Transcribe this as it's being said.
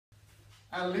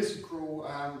Lizard crawl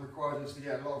requires us to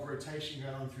get a lot of rotation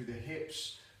going on through the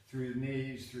hips, through the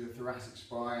knees, through the thoracic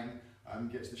spine,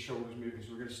 gets the shoulders moving. So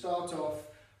we're going to start off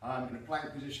in a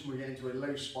plank position. We're getting into a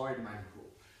low Spider-Man crawl.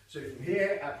 So from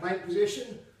here, at plank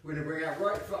position, we're going to bring our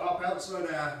right foot up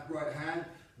outside our right hand.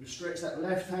 We're going to stretch that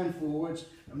left hand forwards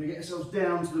and we get ourselves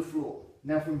down to the floor.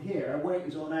 Now from here, our weight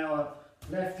is on our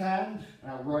left hand,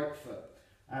 our right foot.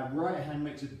 Our right hand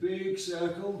makes a big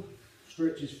circle,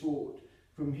 stretches forward.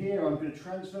 From here, I'm going to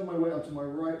transfer my weight onto my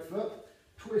right foot,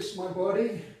 twist my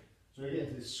body, so I get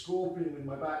into this scorpion with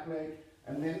my back leg,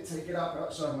 and then take it up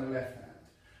outside my left hand.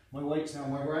 My weight's now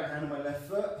on my right hand and my left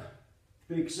foot.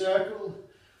 Big circle,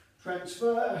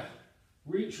 transfer,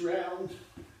 reach round,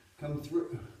 come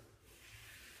through.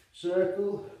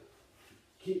 Circle,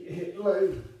 keep your hip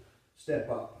low, step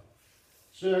up.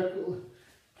 Circle,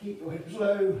 keep your hips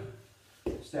low,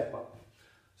 step up.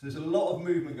 So there's a lot of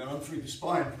movement going on through the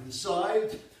spine from the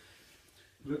side.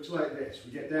 Looks like this.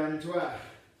 We get down into our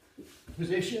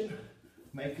position,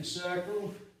 make a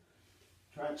circle,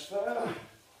 transfer,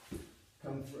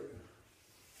 come through.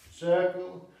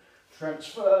 Circle,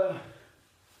 transfer,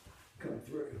 come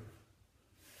through.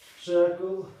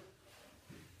 Circle.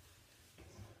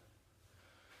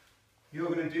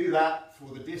 You're going to do that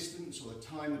for the distance or the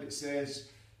time that it says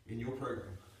in your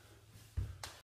program.